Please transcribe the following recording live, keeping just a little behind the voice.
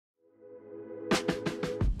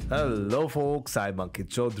Hello folks, I'm Ankit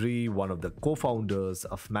Chaudhary, one of the co-founders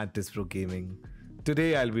of Mantis Gaming.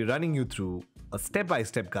 Today I'll be running you through a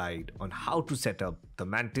step-by-step guide on how to set up the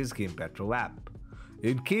Mantis Gamepad Pro app.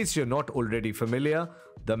 In case you're not already familiar,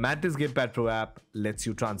 the Mantis Gamepad Pro app lets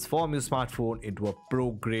you transform your smartphone into a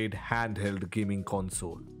pro-grade handheld gaming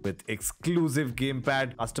console. With exclusive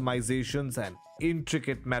gamepad customizations and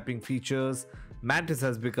intricate mapping features, Mantis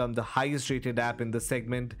has become the highest rated app in the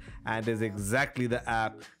segment and is exactly the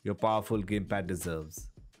app your powerful gamepad deserves.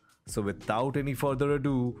 So without any further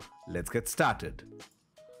ado, let's get started.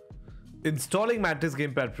 Installing Mantis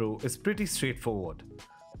Gamepad Pro is pretty straightforward.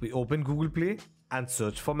 We open Google Play and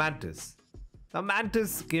search for Mantis. Now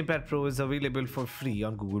Mantis Gamepad Pro is available for free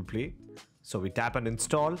on Google Play. So we tap on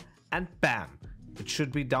install and bam, it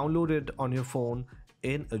should be downloaded on your phone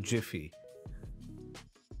in a jiffy.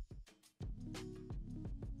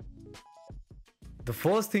 The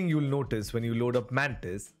first thing you'll notice when you load up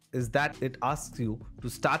Mantis is that it asks you to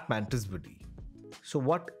start Mantis Buddy. So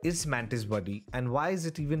what is Mantis Buddy and why is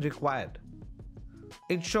it even required?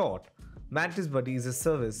 In short, Mantis Buddy is a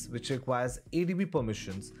service which requires ADB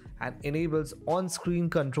permissions and enables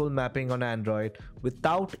on-screen control mapping on Android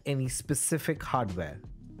without any specific hardware.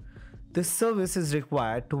 This service is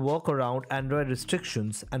required to work around Android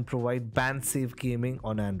restrictions and provide band-safe gaming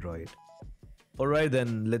on Android. Alright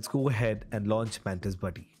then, let's go ahead and launch Mantis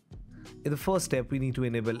Buddy. In the first step, we need to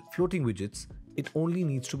enable floating widgets. It only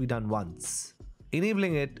needs to be done once.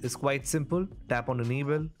 Enabling it is quite simple. Tap on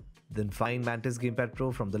enable, then find Mantis Gamepad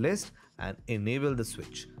Pro from the list and enable the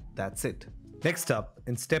switch. That's it. Next up,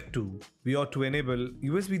 in step 2, we ought to enable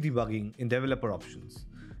USB debugging in developer options.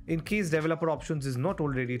 In case developer options is not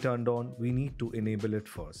already turned on, we need to enable it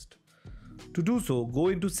first. To do so, go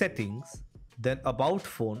into settings, then about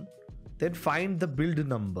phone, then find the build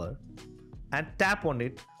number and tap on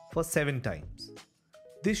it for 7 times.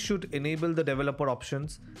 This should enable the developer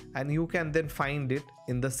options and you can then find it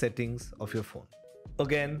in the settings of your phone.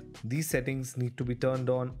 Again, these settings need to be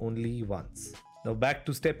turned on only once. Now back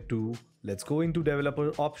to step 2, let's go into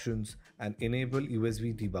developer options and enable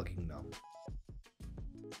USB debugging now.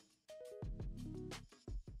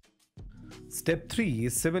 Step 3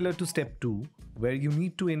 is similar to step 2, where you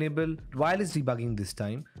need to enable wireless debugging this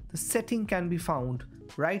time. The setting can be found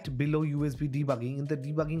right below USB debugging in the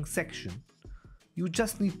debugging section. You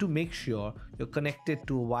just need to make sure you're connected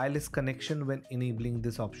to a wireless connection when enabling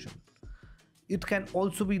this option. It can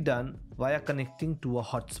also be done via connecting to a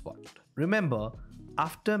hotspot. Remember,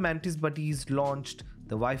 after Mantis Buddy is launched,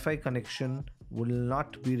 the Wi-Fi connection will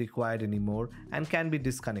not be required anymore and can be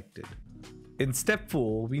disconnected. In step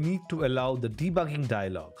 4, we need to allow the debugging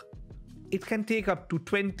dialog. It can take up to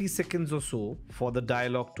 20 seconds or so for the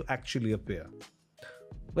dialog to actually appear.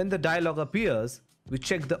 When the dialog appears, we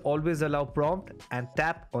check the always allow prompt and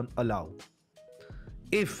tap on allow.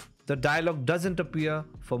 If the dialog doesn't appear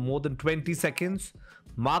for more than 20 seconds,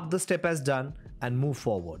 mark the step as done and move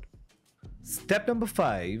forward. Step number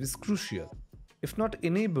 5 is crucial. If not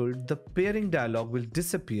enabled, the pairing dialog will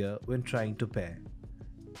disappear when trying to pair.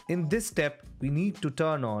 In this step, we need to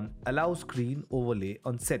turn on allow screen overlay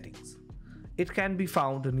on settings. It can be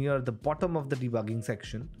found near the bottom of the debugging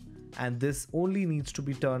section and this only needs to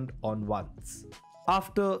be turned on once.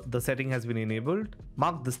 After the setting has been enabled,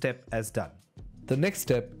 mark the step as done. The next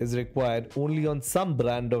step is required only on some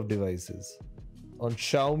brand of devices. On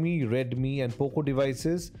Xiaomi, Redmi and Poco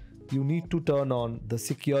devices, you need to turn on the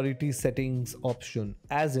security settings option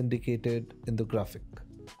as indicated in the graphic.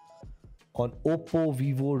 On Oppo,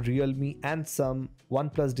 Vivo, Realme and some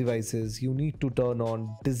OnePlus devices, you need to turn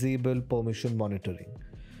on disable permission monitoring.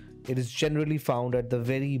 It is generally found at the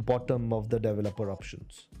very bottom of the developer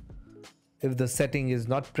options. If the setting is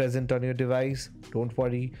not present on your device, don't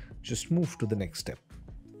worry, just move to the next step.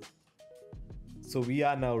 So we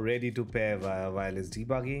are now ready to pair via wireless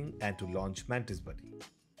debugging and to launch Mantis Buddy.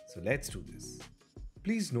 So let's do this.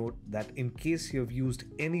 Please note that in case you have used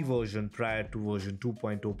any version prior to version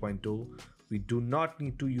 2.0.0, we do not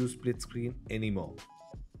need to use split screen anymore.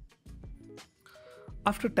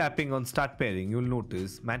 After tapping on start pairing, you'll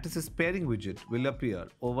notice Mantis's pairing widget will appear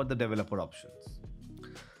over the developer options.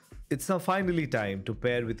 It's now finally time to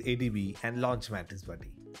pair with ADB and launch Mantis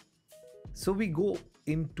Buddy. So we go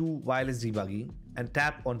into wireless debugging and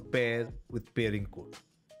tap on pair with pairing code.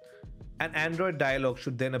 An Android dialog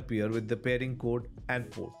should then appear with the pairing code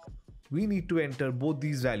and port. We need to enter both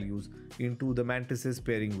these values into the Mantis's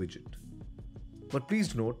pairing widget. But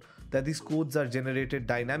please note that these codes are generated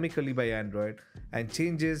dynamically by Android and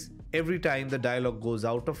changes every time the dialog goes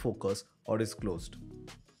out of focus or is closed.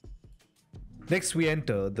 Next, we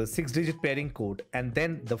enter the 6-digit pairing code and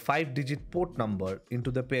then the 5-digit port number into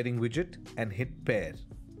the pairing widget and hit pair.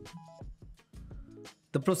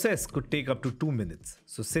 The process could take up to 2 minutes,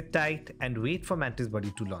 so sit tight and wait for Mantis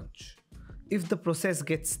Buddy to launch. If the process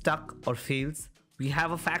gets stuck or fails, we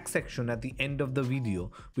have a FAQ section at the end of the video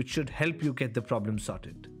which should help you get the problem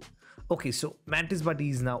sorted. Okay, so Mantis Buddy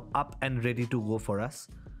is now up and ready to go for us.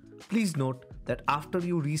 Please note that after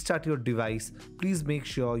you restart your device, please make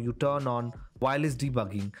sure you turn on wireless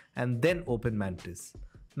debugging and then open Mantis.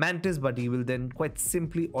 Mantis Buddy will then quite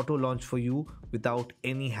simply auto launch for you without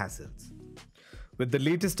any hassles. With the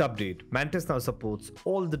latest update, Mantis now supports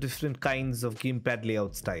all the different kinds of gamepad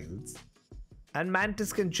layout styles. And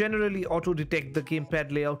Mantis can generally auto-detect the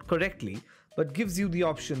gamepad layout correctly, but gives you the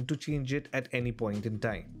option to change it at any point in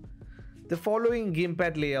time. The following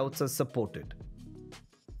gamepad layouts are supported: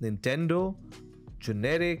 Nintendo,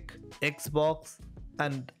 generic, Xbox,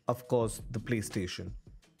 and of course the PlayStation,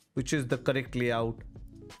 which is the correct layout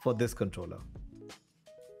for this controller.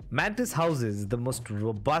 Mantis houses the most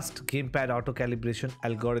robust gamepad auto-calibration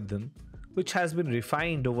algorithm, which has been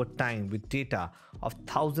refined over time with data of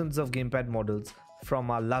thousands of gamepad models from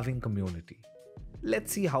our loving community.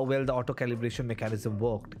 Let's see how well the auto-calibration mechanism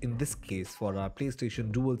worked in this case for our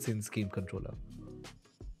PlayStation DualSense game controller.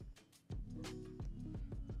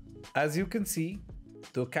 As you can see,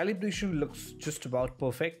 the calibration looks just about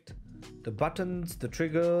perfect. The buttons, the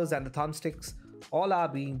triggers, and the thumbsticks all are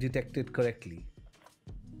being detected correctly.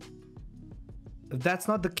 If that's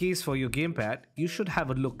not the case for your gamepad, you should have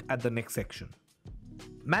a look at the next section.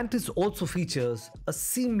 Mantis also features a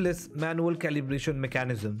seamless manual calibration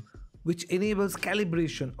mechanism which enables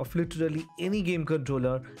calibration of literally any game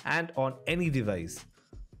controller and on any device.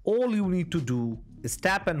 All you need to do is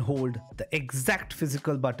tap and hold the exact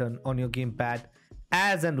physical button on your gamepad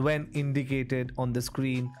as and when indicated on the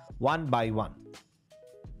screen one by one.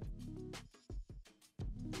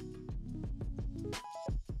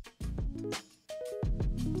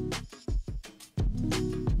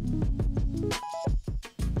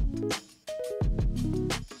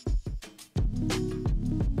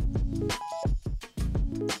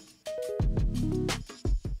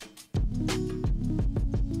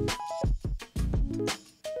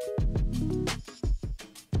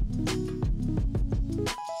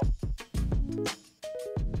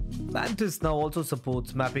 Mantis now also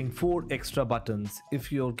supports mapping 4 extra buttons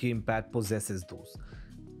if your gamepad possesses those.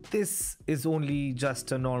 This is only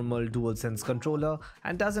just a normal DualSense controller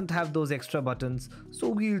and doesn't have those extra buttons, so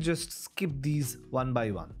we'll just skip these one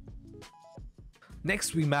by one.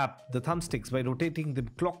 Next, we map the thumbsticks by rotating them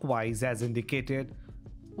clockwise as indicated.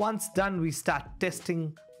 Once done, we start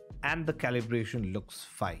testing and the calibration looks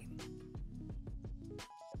fine.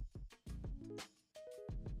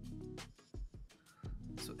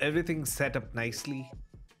 So everything's set up nicely.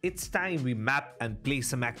 It's time we map and play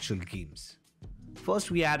some actual games.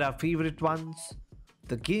 First, we add our favorite ones.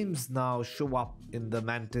 The games now show up in the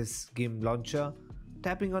Mantis game launcher.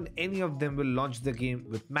 Tapping on any of them will launch the game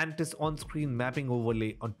with Mantis on-screen mapping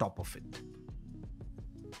overlay on top of it.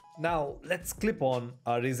 Now let's clip on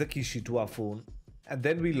our Razer Kishi to our phone and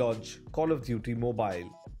then we launch Call of Duty Mobile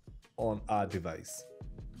on our device.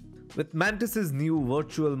 With Mantis's new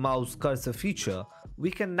virtual mouse cursor feature, we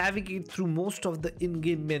can navigate through most of the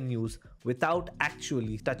in-game menus without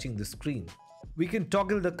actually touching the screen. We can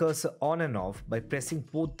toggle the cursor on and off by pressing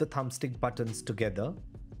both the thumbstick buttons together,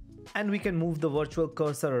 and we can move the virtual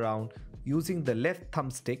cursor around using the left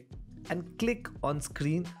thumbstick and click on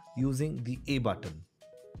screen using the A button.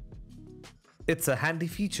 It's a handy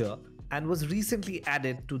feature and was recently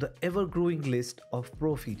added to the ever-growing list of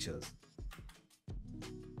pro features.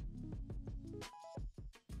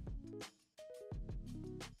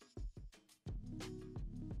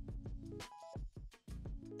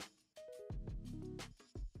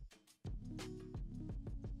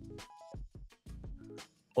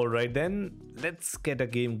 Alright then, let's get a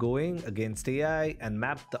game going against AI and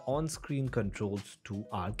map the on-screen controls to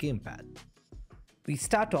our gamepad. We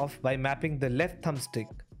start off by mapping the left thumbstick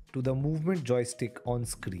to the movement joystick on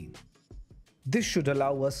screen. This should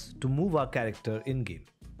allow us to move our character in-game.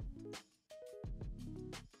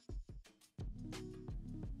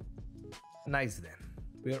 Nice then,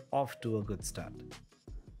 we're off to a good start.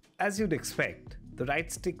 As you'd expect, the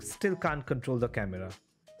right stick still can't control the camera.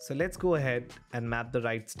 So let's go ahead and map the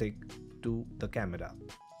right stick to the camera.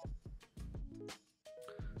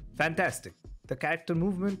 Fantastic! The character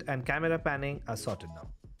movement and camera panning are sorted now.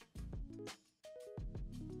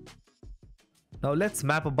 Now let's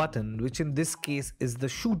map a button, which in this case is the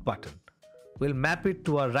shoot button. We'll map it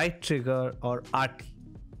to our right trigger or RT.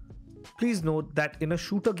 Please note that in a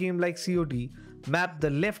shooter game like COD, map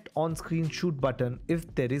the left on-screen shoot button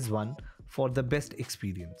if there is one for the best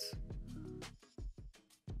experience.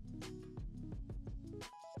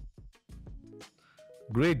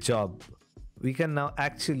 Great job! We can now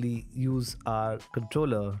actually use our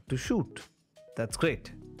controller to shoot. That's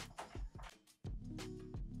great.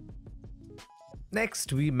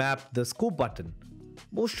 Next, we map the scope button.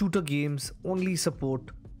 Most shooter games only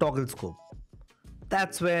support toggle scope.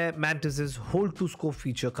 That's where Mantis's hold to scope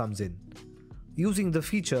feature comes in. Using the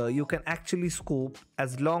feature, you can actually scope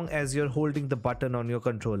as long as you're holding the button on your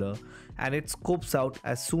controller, and it scopes out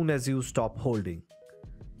as soon as you stop holding.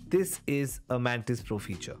 This is a Mantis Pro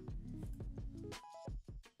feature.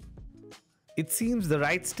 It seems the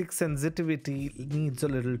right stick sensitivity needs a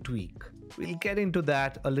little tweak. We'll get into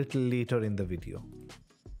that a little later in the video.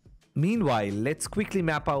 Meanwhile, let's quickly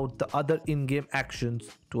map out the other in-game actions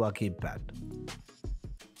to our gamepad.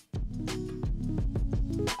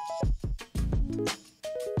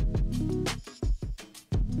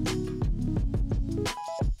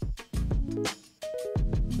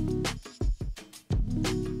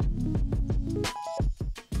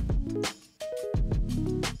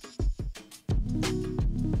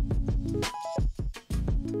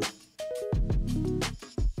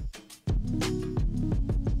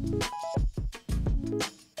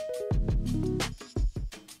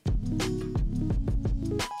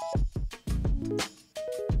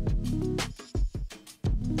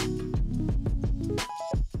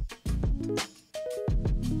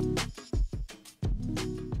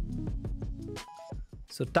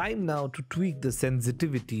 So time now to tweak the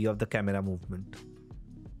sensitivity of the camera movement.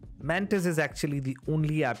 Mantis is actually the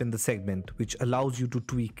only app in the segment which allows you to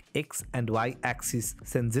tweak X and Y axis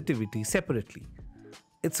sensitivity separately.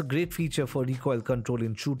 It's a great feature for recoil control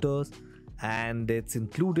in shooters, and it's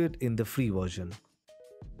included in the free version.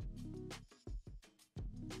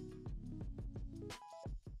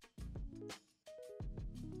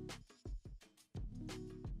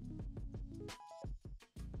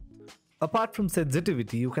 Apart from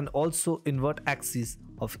sensitivity, you can also invert axes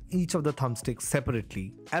of each of the thumbsticks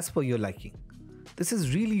separately as per your liking. This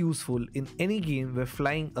is really useful in any game where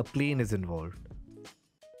flying a plane is involved.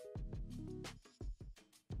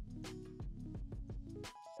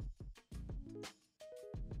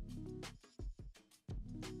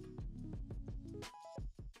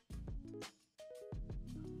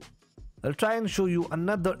 I'll try and show you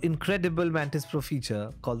another incredible Mantis Pro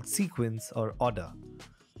feature called Sequence or Order.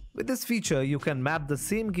 With this feature, you can map the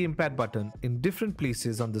same gamepad button in different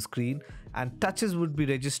places on the screen, and touches would be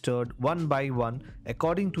registered one by one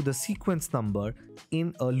according to the sequence number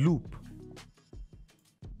in a loop.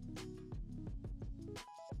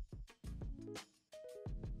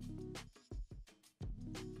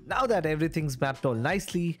 Now that everything's mapped all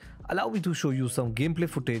nicely, allow me to show you some gameplay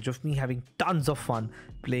footage of me having tons of fun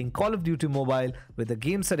playing Call of Duty Mobile with the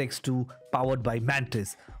GameSet X2 powered by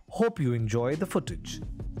Mantis. Hope you enjoy the footage.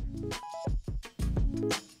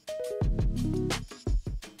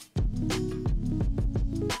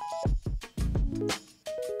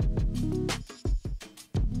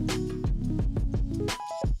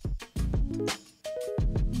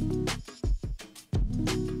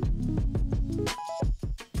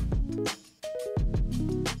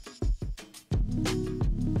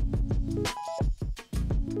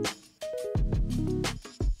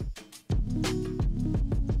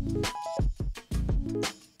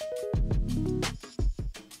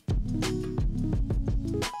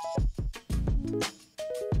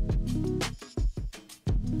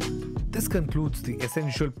 This concludes the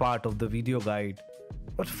essential part of the video guide.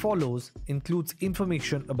 What follows includes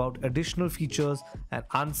information about additional features and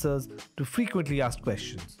answers to frequently asked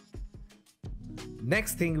questions.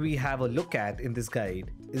 Next thing we have a look at in this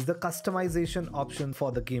guide is the customization option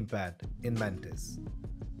for the gamepad in Mantis.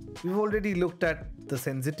 We've already looked at the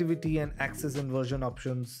sensitivity and axis inversion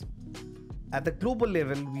options. At the global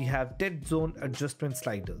level, we have dead zone adjustment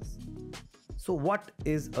sliders. So what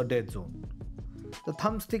is a dead zone? The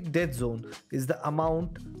thumbstick dead zone is the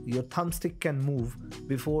amount your thumbstick can move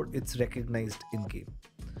before it's recognized in-game.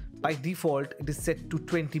 By default, it is set to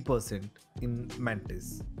 20% in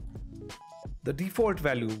Mantis. The default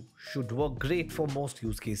value should work great for most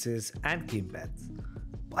use cases and gamepads.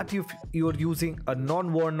 But if you're using a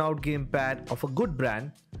non-worn out gamepad of a good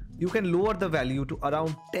brand, you can lower the value to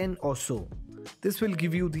around 10 or so. This will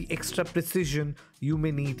give you the extra precision you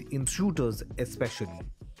may need in shooters especially.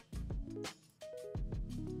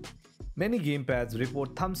 Many gamepads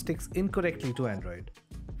report thumbsticks incorrectly to Android.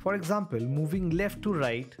 For example, moving left to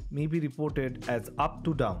right may be reported as up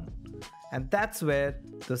to down, and that's where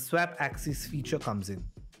the swap axis feature comes in.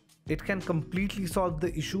 It can completely solve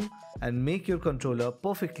the issue and make your controller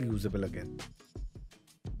perfectly usable again.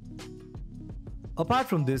 Apart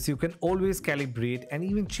from this, you can always calibrate and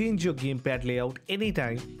even change your gamepad layout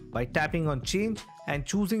anytime by tapping on change and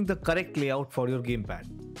choosing the correct layout for your gamepad.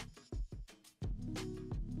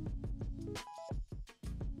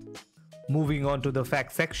 Moving on to the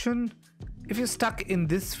FAQ section. If you're stuck in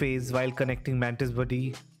this phase while connecting Mantis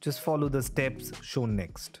Buddy, just follow the steps shown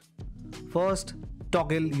next. First,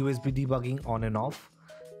 toggle USB debugging on and off.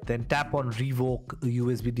 Then tap on revoke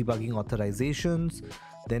USB debugging authorizations.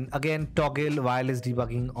 Then again toggle wireless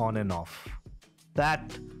debugging on and off.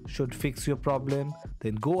 That should fix your problem.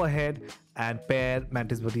 Then go ahead and pair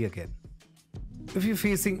Mantis Buddy again. If you're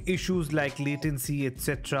facing issues like latency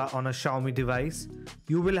etc. on a Xiaomi device,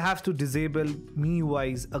 you will have to disable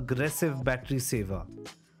MIUI's aggressive battery saver.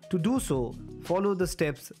 To do so, follow the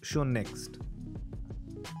steps shown next.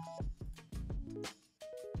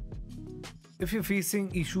 If you're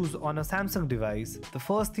facing issues on a Samsung device, the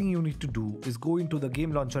first thing you need to do is go into the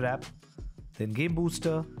Game Launcher app, then Game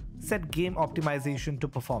Booster, set game optimization to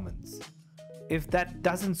performance. If that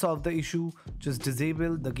doesn't solve the issue, just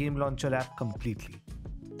disable the Game Launcher app completely.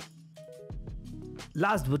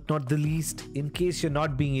 Last but not the least, in case you're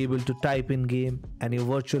not being able to type in game and your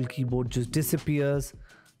virtual keyboard just disappears,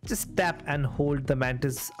 just tap and hold the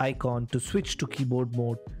Mantis icon to switch to keyboard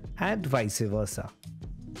mode and vice versa.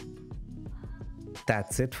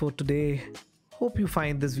 That's it for today. Hope you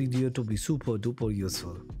find this video to be super duper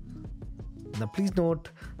useful. Now please note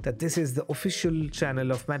that this is the official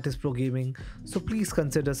channel of Mantis Pro Gaming, so please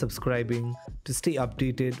consider subscribing to stay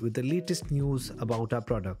updated with the latest news about our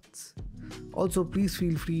products. Also, please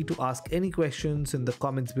feel free to ask any questions in the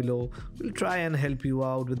comments below. We'll try and help you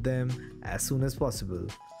out with them as soon as possible.